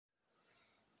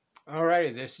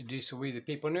Alrighty, this is Deuce We the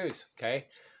People News. Okay,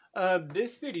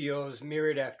 this video is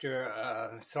mirrored after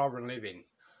Sovereign Living.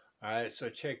 Alright, so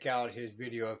check out his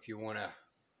video if you want to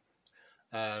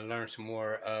learn some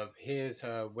more of his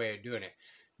way of doing it.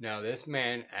 Now, this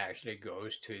man actually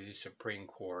goes to the Supreme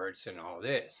Courts and all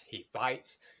this. He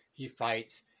fights, and he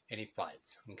fights.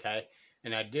 Okay,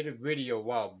 and I did a video a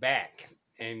while back,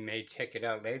 and may check it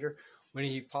out later, when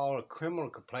he filed a criminal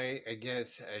complaint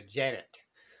against Janet.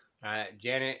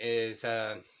 Janet is,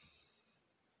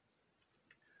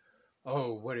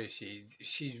 what is she?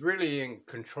 She's really in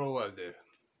control of the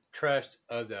trust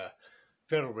of the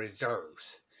Federal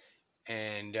Reserves.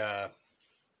 And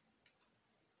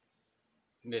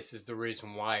this is the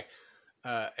reason why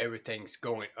everything's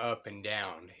going up and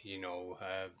down,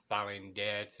 filing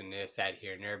debts and this, that,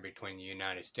 here, and there between the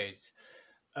United States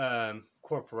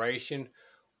corporation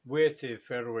with the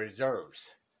Federal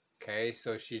Reserves. Okay,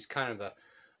 so she's kind of the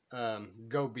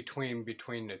go between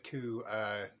the two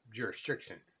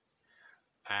jurisdictions.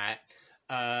 All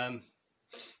right.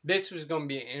 This was going to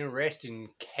be an interesting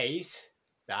case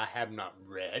that I have not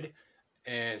read,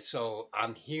 and so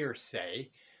I'm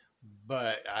hearsay,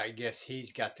 but I guess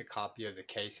he's got the copy of the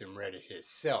case and read it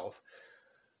himself.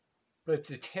 But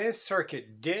the 10th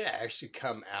Circuit did actually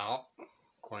come out,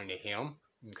 according to him,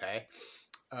 okay,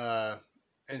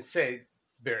 and say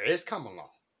there is common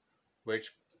law,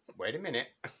 which, wait a minute,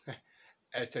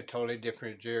 it's a totally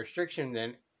different jurisdiction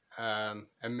than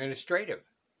administrative.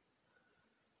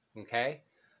 Okay,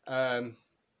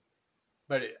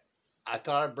 but I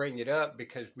thought I'd bring it up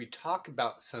because we talk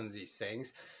about some of these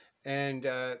things, and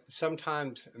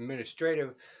sometimes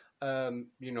administrative,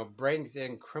 brings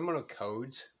in criminal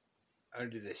codes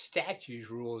under the statutes,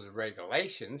 rules, and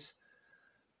regulations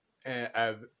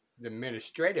of the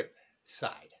administrative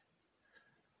side.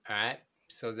 All right,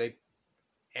 so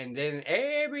and then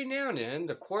every now and then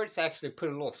the courts actually put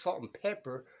a little salt and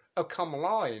pepper of common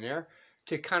law in there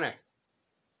to kind of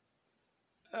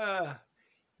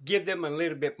give them a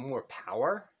little bit more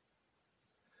power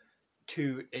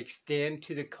to extend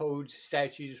to the codes,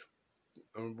 statutes,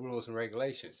 and rules and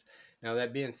regulations. Now,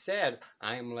 that being said,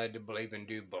 I am led to believe and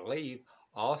do believe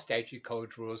all statute,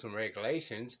 codes, rules, and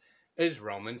regulations is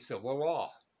Roman civil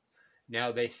law.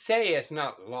 Now, they say it's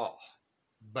not law,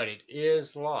 but it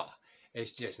is law.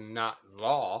 It's just not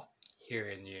law here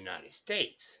in the United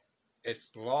States. It's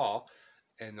law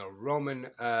in the Roman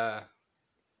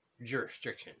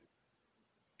jurisdiction,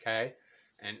 okay,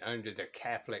 and under the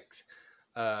Catholic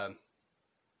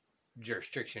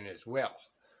jurisdiction as well.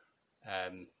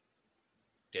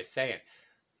 Just saying.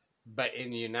 But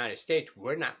in the United States,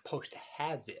 we're not supposed to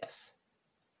have this,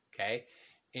 okay?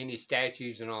 Any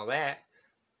statutes and all that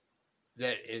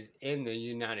is in the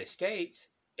United States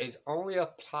is only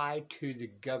applied to the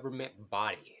government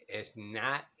body. It's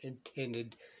not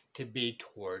intended to be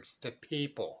towards the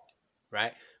people,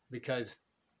 right? Because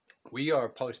we are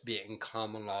supposed to be in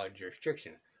common law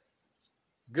jurisdiction.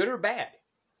 Good or bad.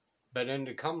 But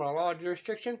under common law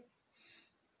jurisdiction,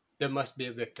 there must be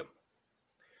a victim.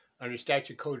 Under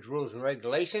statute, codes, rules, and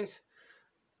regulations,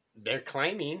 they're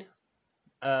claiming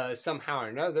somehow or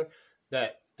another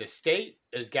that the state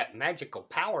has got magical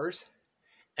powers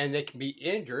and they can be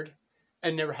injured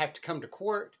and never have to come to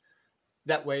court.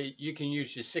 That way you can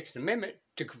use your Sixth Amendment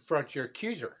to confront your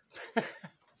accuser. All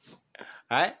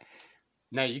right?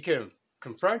 Now, you can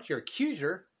confront your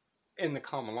accuser in the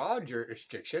common law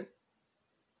jurisdiction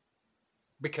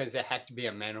because it has to be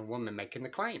a man or woman making the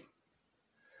claim.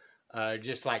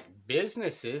 Just like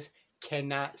businesses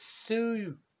cannot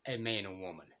sue a man or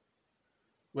woman,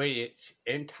 which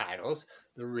entitles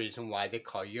the reason why they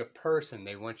call you a person.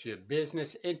 They want you a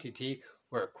business entity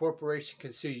where a corporation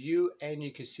can sue you and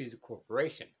you can sue the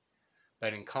corporation.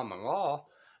 But in common law,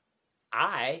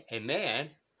 I, a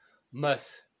man,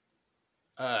 must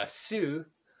sue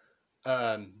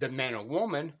the man or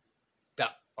woman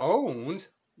that owns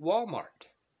Walmart.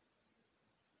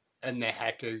 And they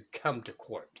have to come to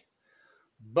court.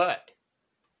 But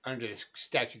under the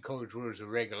statute, codes, rules,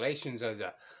 and regulations of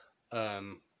the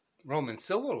Roman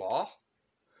civil law,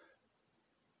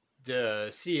 the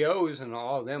CEOs and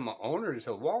all them owners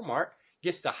of Walmart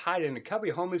gets to hide in the cubby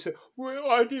home and say,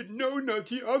 well, I didn't know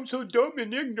nothing. I'm so dumb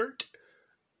and ignorant.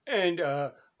 And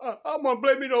I'm going to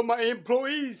blame it on my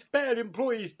employees, bad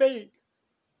employees. Bang.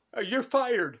 You're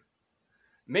fired.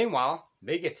 Meanwhile,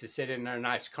 they get to sit in their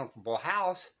nice, comfortable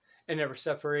house and never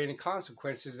suffer any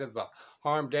consequences of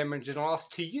harm, damage, and loss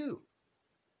to you.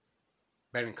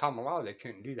 But in common law, they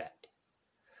couldn't do that.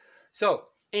 So,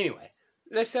 anyway,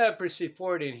 let's proceed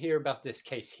forward and hear about this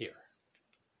case here.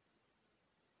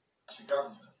 The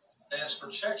government as for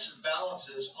checks and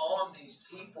balances on these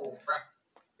people.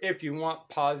 If you want,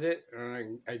 pause it.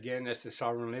 Again, this is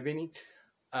Sovereign Living.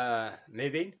 And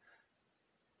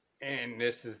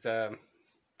this is the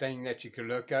thing that you can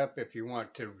look up if you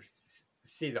want to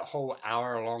see the whole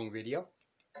hour-long video.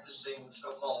 Practicing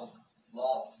so-called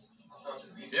law.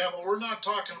 Yeah, but we're not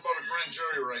talking about a grand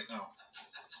jury right now.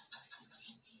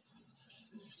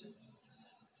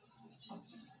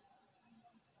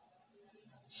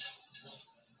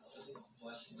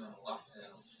 Blessing on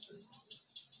lockdown.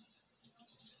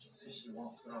 This you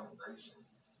won't put on a bracelet.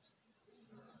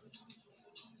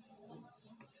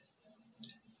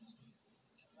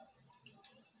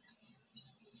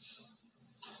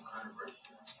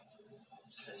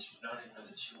 She's not even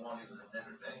that she won't even admit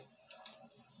her name.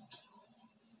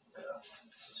 Yeah.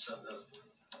 So the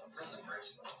prison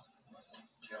bracelet,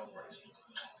 jail bracelet,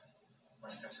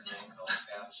 when it has her name and all the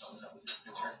caps on that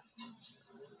picture.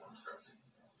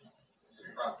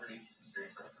 Very property, very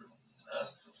property.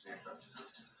 Very property.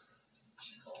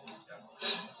 She called me down.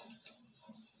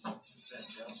 Ben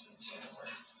Johnson, anyway.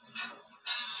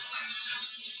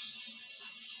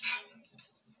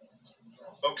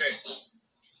 Okay.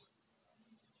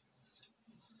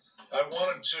 I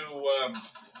wanted to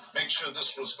make sure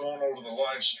this was going over the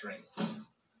live stream.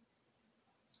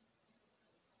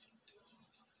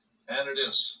 And it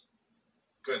is.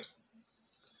 Good.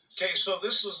 Okay, so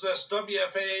this is this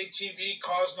WFAA TV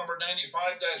cause number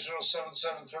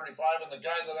 95-07735, and the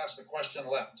guy that asked the question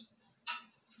left.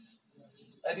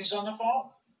 And he's on the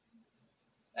phone.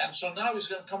 And so now he's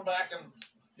going to come back and,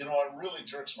 you know, it really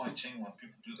jerks my chain when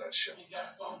people do that shit. He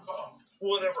got a phone call.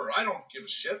 Whatever, I don't give a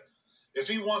shit. If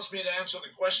he wants me to answer the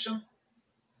question,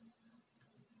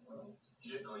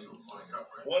 You didn't know you were pulling it up,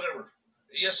 right? whatever.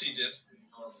 Yes, he did.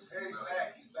 Hey, he's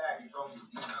back. He's back. He told me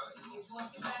email it.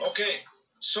 Okay,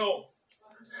 so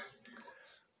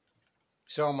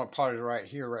I'm going to pause it right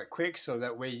here right quick so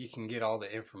that way you can get all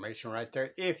the information right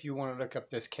there if you want to look up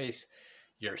this case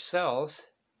yourselves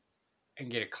and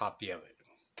get a copy of it.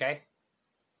 Okay?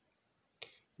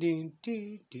 Ding,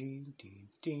 ding, ding, ding,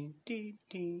 ding, ding,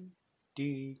 ding.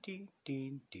 Ding, ding,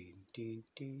 ding, ding, ding,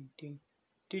 ding, ding.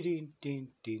 Ding, ding,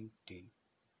 ding, ding,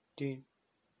 ding,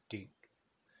 ding.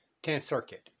 10th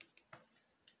Circuit.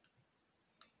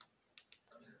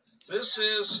 this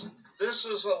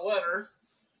is a letter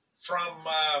from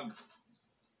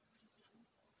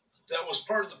that was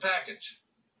part of the package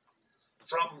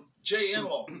from Jay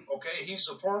Enlow. Okay, he's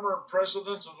a former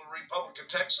president of the Republic of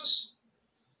Texas,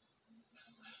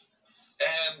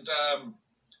 and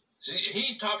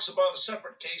he talks about a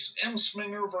separate case,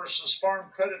 Ensminger versus Farm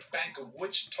Credit Bank of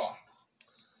Wichita.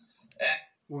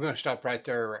 We're going to stop right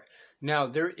there. Now,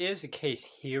 there is a case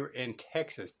here in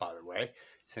Texas, by the way,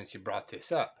 since you brought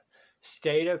this up.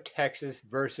 State of Texas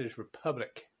versus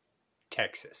Republic,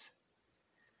 Texas.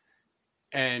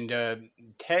 And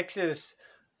Texas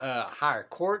higher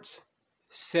courts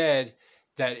said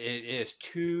that it is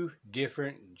two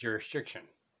different jurisdictions.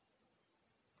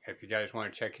 If you guys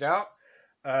want to check it out,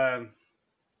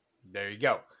 there you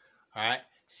go. All right,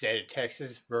 State of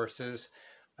Texas versus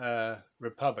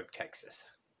Republic, Texas.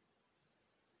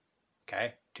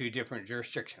 Okay, two different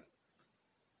jurisdictions.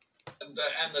 And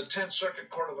the 10th Circuit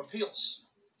Court of Appeals.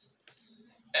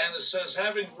 And it says,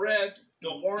 having read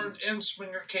the Warren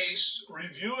Ensminger case,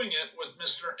 reviewing it with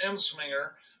Mr.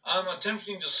 Ensminger, I'm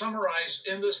attempting to summarize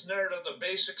in this narrative the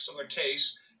basics of the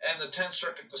case and the 10th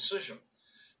Circuit decision.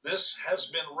 This has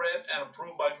been read and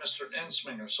approved by Mr.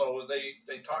 Ensminger. So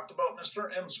they talked about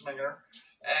Mr. Ensminger,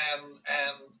 and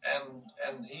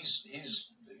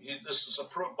this is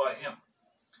approved by him.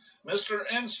 Mr.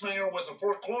 Ensminger, with a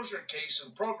foreclosure case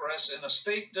in progress in a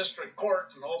state district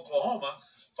court in Oklahoma,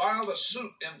 filed a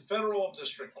suit in federal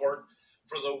district court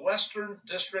for the Western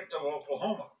District of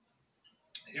Oklahoma.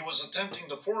 He was attempting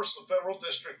to force the federal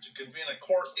district to convene a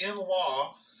court in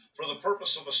law for the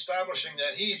purpose of establishing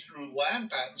that he, through land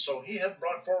patent, so he had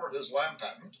brought forward his land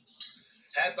patent,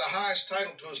 had the highest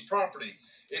title to his property.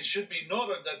 It should be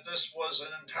noted that this was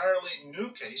an entirely new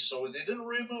case, so they didn't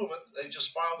remove it, they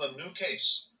just filed a new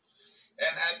case,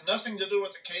 and had nothing to do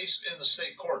with the case in the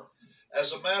state court.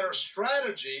 As a matter of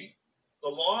strategy, the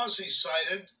laws he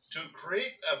cited to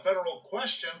create a federal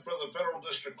question for the federal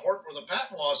district court were the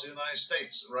patent laws of the United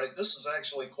States, right? This is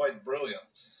actually quite brilliant.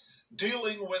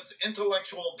 Dealing with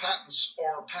intellectual patents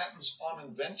or patents on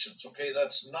inventions, okay?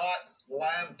 That's not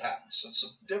land patents. It's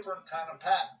a different kind of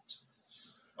patent,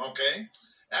 okay?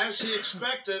 As he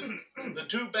expected, the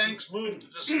two banks moved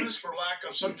to dismiss for lack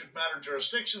of subject matter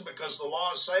jurisdiction because the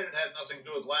laws cited had nothing to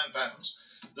do with land patents.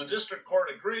 The district court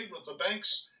agreed with the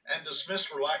banks and dismissed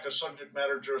for lack of subject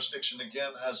matter jurisdiction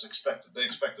again as expected. They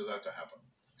expected that to happen.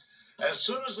 As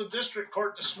soon as the district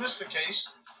court dismissed the case,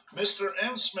 Mr.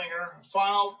 Ensminger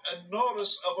filed a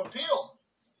notice of appeal.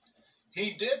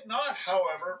 He did not,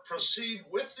 however, proceed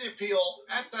with the appeal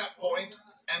at that point,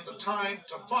 and the time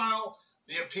to file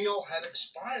the appeal had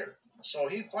expired. So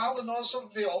he filed a notice of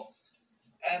appeal,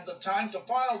 and the time to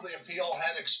file the appeal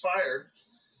had expired.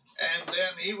 And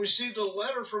then he received a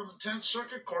letter from the 10th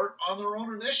Circuit Court on their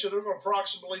own initiative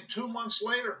approximately 2 months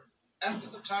later, after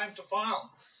the time to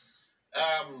file,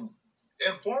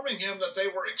 informing him that they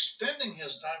were extending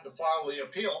his time to file the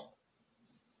appeal.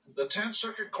 The 10th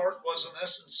Circuit Court was in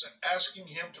essence asking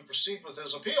him to proceed with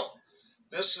his appeal.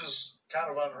 This is kind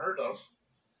of unheard of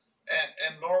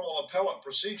and normal appellate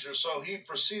procedure, so he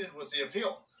proceeded with the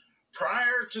appeal.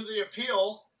 Prior to the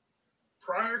appeal,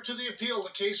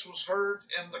 the case was heard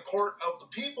in the Court of the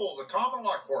People, the Common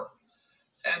Law Court,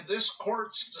 and this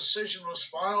court's decision was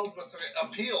filed with the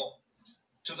appeal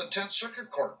to the 10th Circuit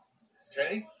Court.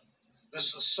 Okay?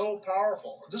 This is so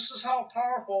powerful. This is how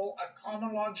powerful a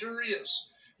common law jury is.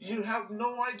 You have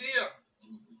no idea.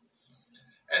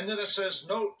 And then it says,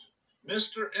 note,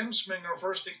 Mr. Ensminger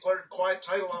first declared quiet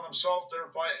title on himself,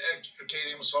 thereby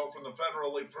extricating himself from the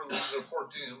federally privileged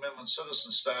 14th Amendment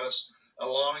citizen status,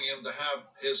 allowing him to have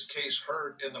his case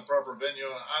heard in the proper venue.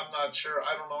 I'm not sure.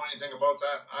 I don't know anything about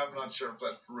that. I'm not sure if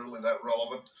that's really that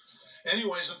relevant.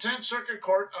 Anyways, the 10th Circuit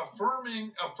Court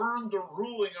affirmed the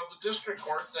ruling of the District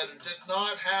Court that it did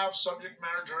not have subject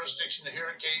matter jurisdiction to hear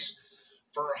a case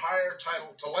for higher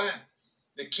title to land.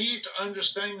 The key to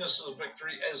understanding this as a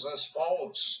victory is as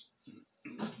follows.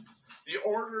 The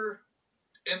order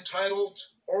entitled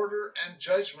Order and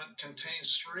Judgment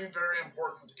contains 3 very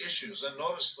important issues. And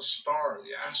notice the star,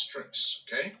 the asterisk,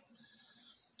 okay?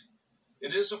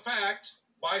 It is a fact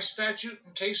by statute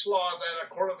and case law that a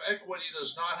court of equity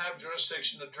does not have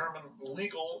jurisdiction to determine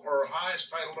legal or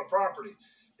highest title to property.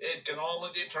 It can only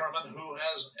determine who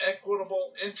has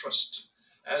equitable interest,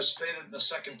 as stated in the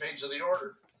 2nd page of the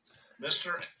order.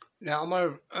 Now, I'm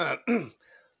going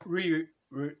to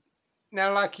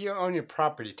now, like you're on your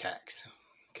property tax,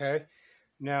 okay?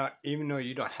 Now, even though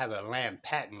you don't have a land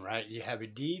patent, right, you have a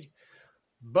deed,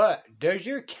 but does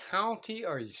your county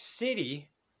or your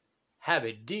city have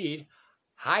a deed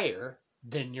higher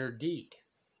than your deed?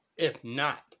 If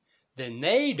not, then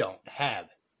they don't have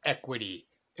equity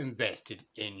invested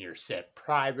in your said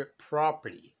private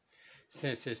property,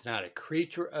 since it's not a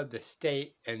creature of the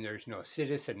state and there's no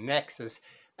citizen nexus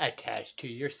attached to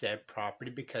your said property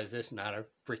because it's not a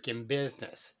freaking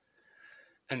business.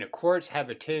 And the courts have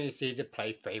a tendency to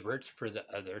play favorites for the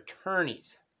other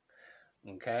attorneys.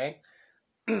 Okay?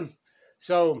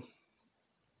 So,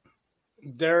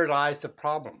 there lies the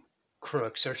problem.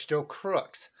 Crooks are still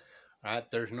crooks. Right?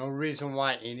 There's no reason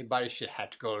why anybody should have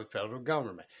to go to the federal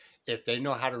government. If they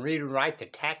know how to read and write the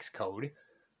tax code,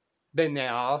 then they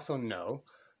also know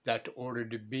that in order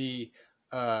to be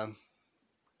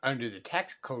under the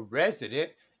tax code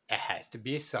resident, it has to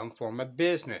be some form of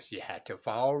business. You have to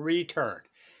file a return.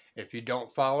 If you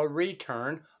don't file a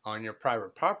return on your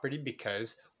private property,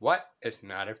 because what? It's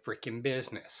not a freaking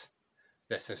business.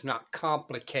 This is not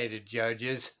complicated,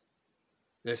 judges.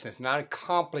 This is not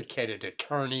complicated,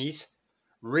 attorneys.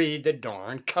 Read the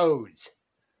darn codes.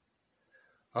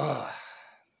 Oh,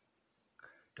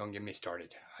 don't get me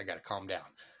started. I got to calm down.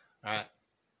 All right?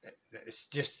 It's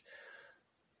just,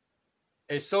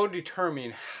 it's so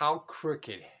determining how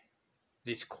crooked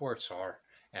these courts are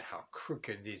and how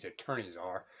crooked these attorneys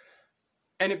are.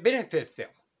 And it benefits them.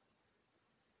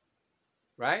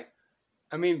 Right?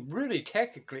 I mean, really,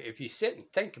 technically, if you sit and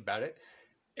think about it,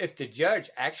 if the judge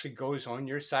actually goes on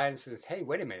your side and says, hey,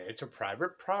 wait a minute, it's a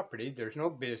private property, there's no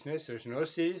business, there's no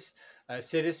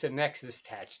citizen nexus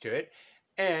attached to it,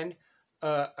 and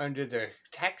under the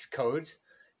tax codes,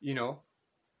 you know,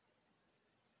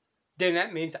 then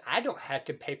that means I don't have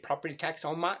to pay property tax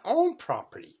on my own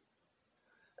property.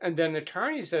 And then the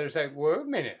attorneys are like, wait a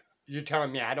minute, you're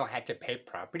telling me I don't have to pay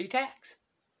property tax?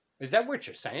 Is that what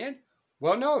you're saying?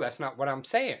 Well, no, that's not what I'm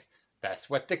saying. That's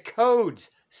what the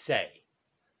codes say.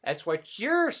 That's what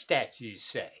your statutes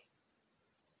say.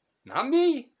 Not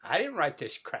me. I didn't write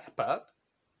this crap up.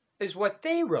 It's what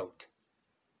they wrote.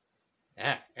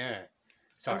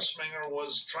 Sorry. Ensminger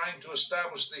was trying to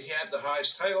establish that he had the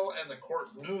highest title, and the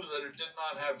court knew that it did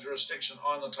not have jurisdiction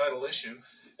on the title issue,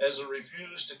 as it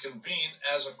refused to convene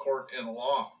as a court in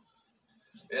law.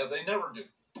 Yeah, they never do.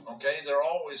 Okay, they're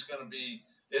always going to be.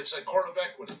 It's a court of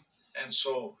equity, and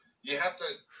so you have to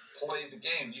play the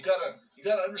game. You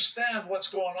gotta understand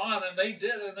what's going on, and they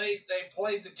did, and they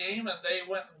played the game, and they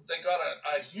went and they got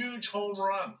a huge home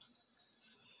run.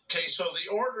 Okay, so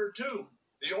the order too.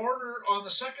 The order on the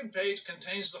second page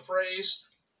contains the phrase,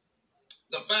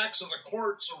 the facts of the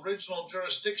court's original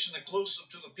jurisdiction inclusive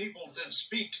to the people did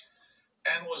speak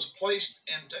and was placed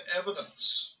into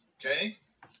evidence. Okay?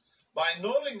 By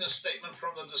noting this statement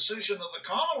from the decision of the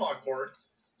common law court,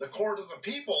 the court of the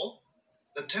people,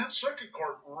 the 10th Circuit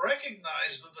Court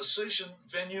recognized the decision,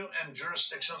 venue, and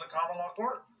jurisdiction of the common law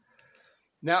court.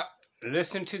 Now,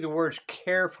 listen to the words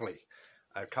carefully.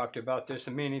 I've talked about this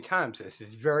many times. This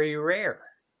is very rare.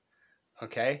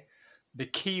 Okay? The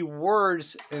key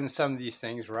words in some of these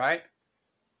things, right,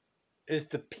 is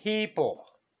the people,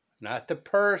 not the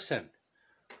person.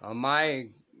 On my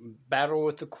battle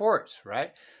with the courts,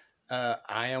 right?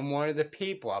 I am one of the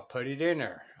people. I put it in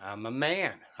there. I'm a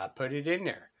man. I put it in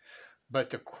there. But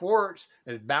the courts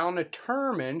is bound and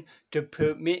determined to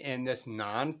put me in this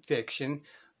nonfiction,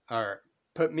 or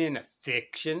put me in a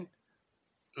fiction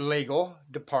legal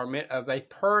department of a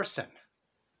person.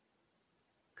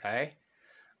 Okay?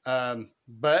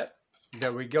 But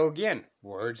there we go again.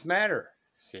 Words matter.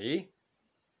 See?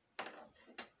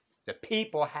 The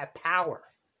people have power.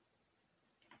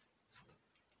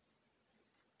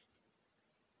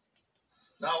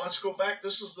 Now let's go back.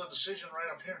 This is the decision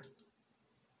right up here.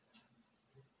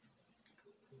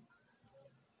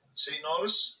 See,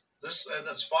 notice this, and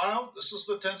it's filed. This is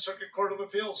the 10th Circuit Court of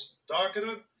Appeals,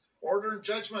 docketed, order and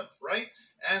judgment, right?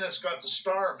 And it's got the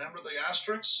star. Remember the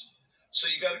asterisk? So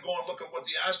you got to go and look at what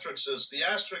the asterisk is. The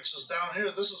asterisk is down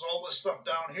here. This is all this stuff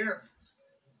down here,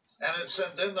 and it's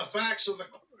and then the facts of the.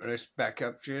 Let's back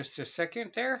up just a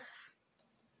second there.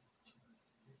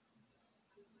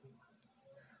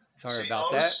 Sorry See,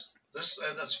 about notice, that.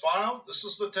 This, and it's filed. This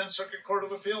is the 10th Circuit Court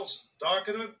of Appeals,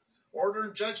 docketed, order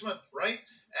and judgment, right?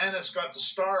 And it's got the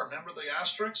star. Remember the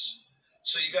asterisk?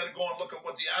 So you got to go and look at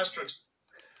what the asterisk.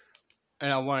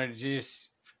 And I wanted just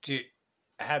to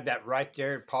have that right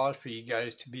there, pause for you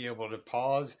guys to be able to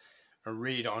pause and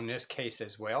read on this case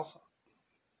as well,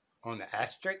 on the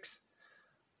asterisk.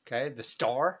 Okay, the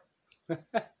star.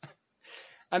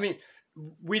 I mean,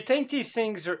 we think these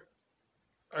things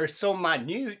are so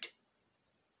minute,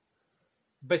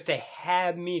 but they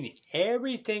have meaning.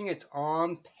 Everything that's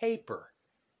on paper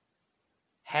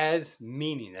has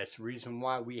meaning. That's the reason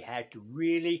why we had to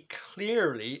really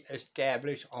clearly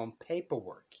establish on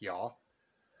paperwork, y'all,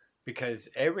 because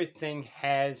everything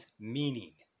has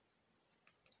meaning.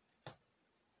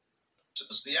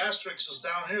 The asterisk is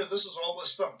down here. This is all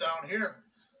this stuff down here.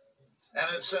 And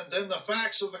it said, then the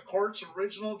facts of the court's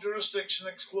original jurisdiction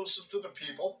exclusive to the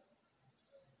people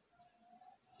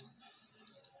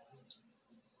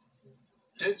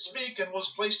did speak and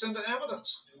was placed into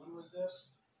evidence. And when was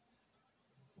this?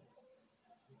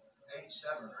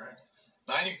 87, right?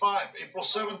 95, April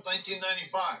 7th,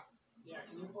 1995. Yeah,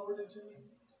 can you forward it to me?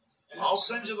 And I'll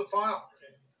send you the file.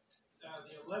 Okay.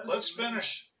 The 11th Let's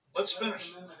finish. Let's the 11th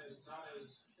finish. Amendment is not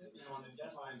as, on the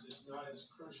deadlines, it's not as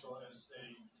crucial as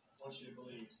they want you to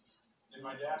believe. In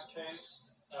my dad's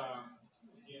case,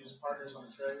 he and his partners on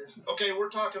the treasures. Okay,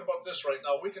 we're talking about this right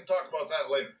now. We can talk about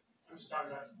that later. I'm just talking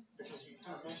about, because you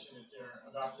kind of mentioned it there,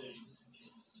 about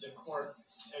the court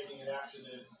taking it after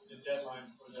the deadline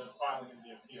for the filing of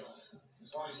the appeal.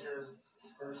 As long as you're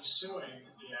pursuing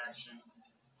the action,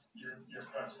 you're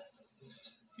covered.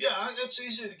 Yeah, it's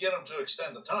easy to get him to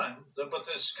extend the time, but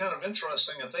it's kind of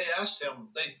interesting that they asked him,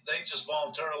 they just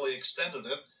voluntarily extended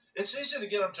it. It's easy to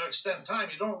get him to extend time.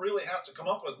 You don't really have to come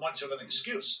up with much of an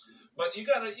excuse. But you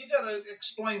gotta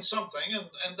explain something,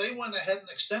 and they went ahead and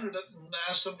extended it and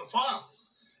asked them to file.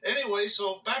 Anyway,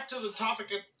 so back to the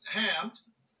topic at hand.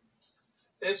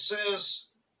 It says,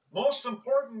 most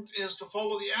important is to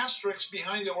follow the asterisk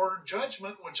behind the ordered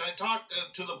judgment, which I talked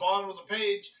to the bottom of the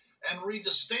page, and read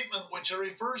the statement which it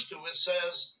refers to. It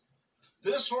says,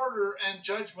 this order and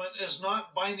judgment is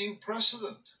not binding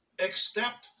precedent,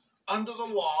 except under the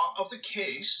law of the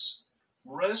case,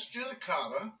 res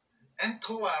judicata, and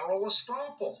collateral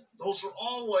estoppel. Those are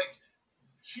all like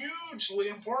hugely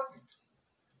important.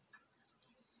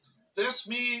 This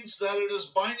means that it is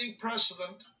binding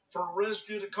precedent for res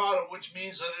judicata, which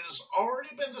means that it has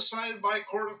already been decided by a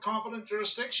court of competent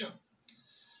jurisdiction.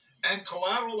 And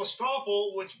collateral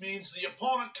estoppel, which means the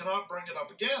opponent cannot bring it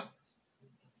up again.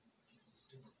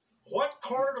 What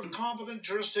court of competent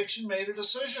jurisdiction made a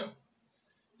decision?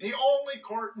 The only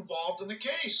court involved in the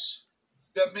case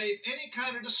that made any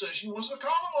kind of decision was the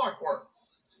common law court.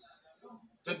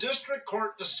 The district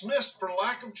court dismissed for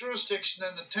lack of jurisdiction,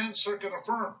 and the 10th Circuit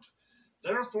affirmed.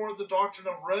 Therefore, the doctrine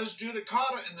of res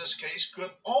judicata in this case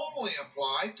could only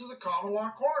apply to the common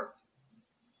law court.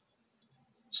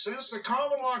 Since the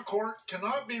common law court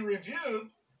cannot be reviewed,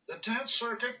 the 10th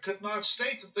Circuit could not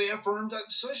state that they affirmed that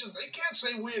decision. They can't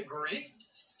say we agree.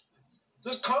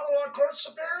 The common law court's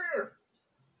superior.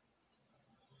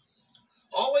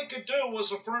 All they could do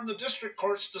was affirm the district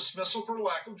court's dismissal for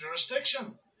lack of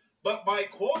jurisdiction. But by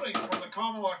quoting from the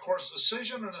common law court's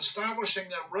decision and establishing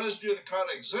that res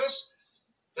judicata exists,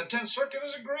 the 10th Circuit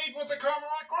has agreed with the common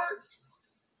law court.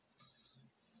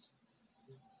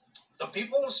 The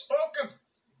people have spoken.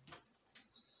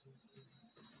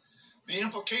 The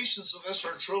implications of this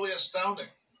are truly astounding.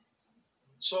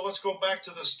 So let's go back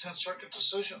to this 10th Circuit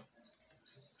decision.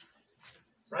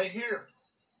 Right here.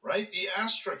 Right? The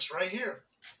asterisk right here.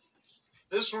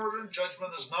 This order and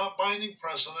judgment is not binding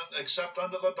precedent except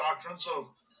under the doctrines of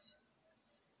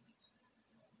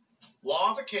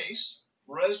law of the case,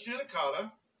 res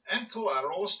judicata, and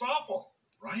collateral estoppel.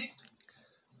 Right?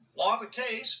 Law of the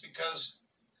case because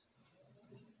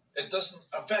it doesn't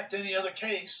affect any other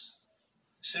case.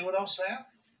 See what I'm saying?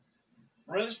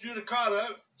 Res judicata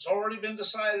has already been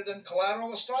decided in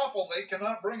collateral estoppel. They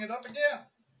cannot bring it up again.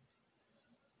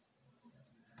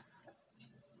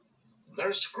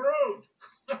 They're screwed.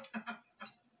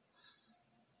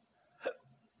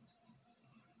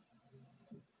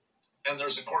 And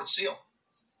there's a court seal.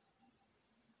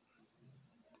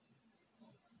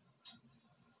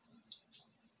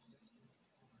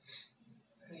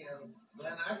 Yeah,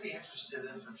 Glenn, I'd be interested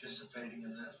in participating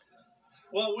in this.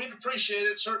 Well, we'd appreciate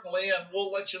it, certainly, and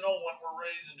we'll let you know when we're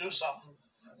ready to do something.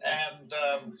 And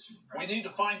we need to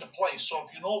find a place. So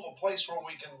if you know of a place where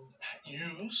we can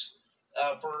use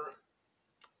for...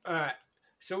 All right.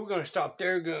 So we're going to stop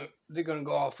there. They're going to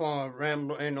go off on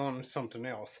rambling on something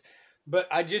else. But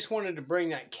I just wanted to bring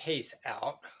that case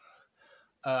out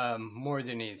more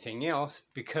than anything else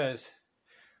because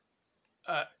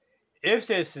if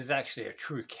this is actually a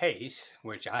true case,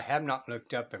 which I have not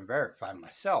looked up and verified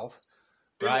myself,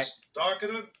 right?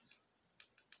 Docketed.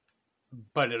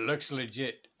 But it looks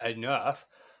legit enough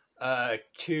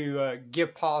to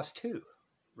give pause to,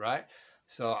 right?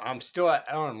 So I'm still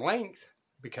at arm's length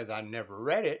because I never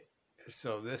read it.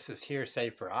 So this is hearsay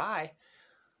for I.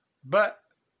 But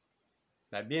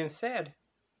that being said,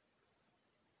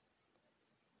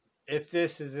 if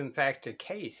this is in fact a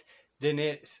case, then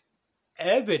it's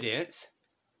evidence,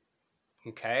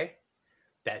 okay,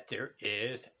 that there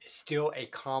is still a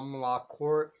common law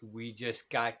court. We just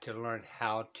got to learn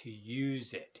how to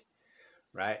use it,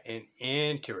 right? And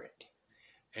enter it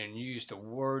and use the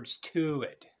words to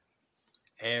it.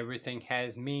 Everything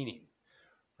has meaning,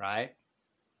 right?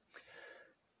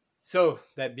 So,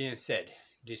 that being said,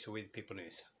 this will be the People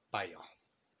News. Bye, y'all.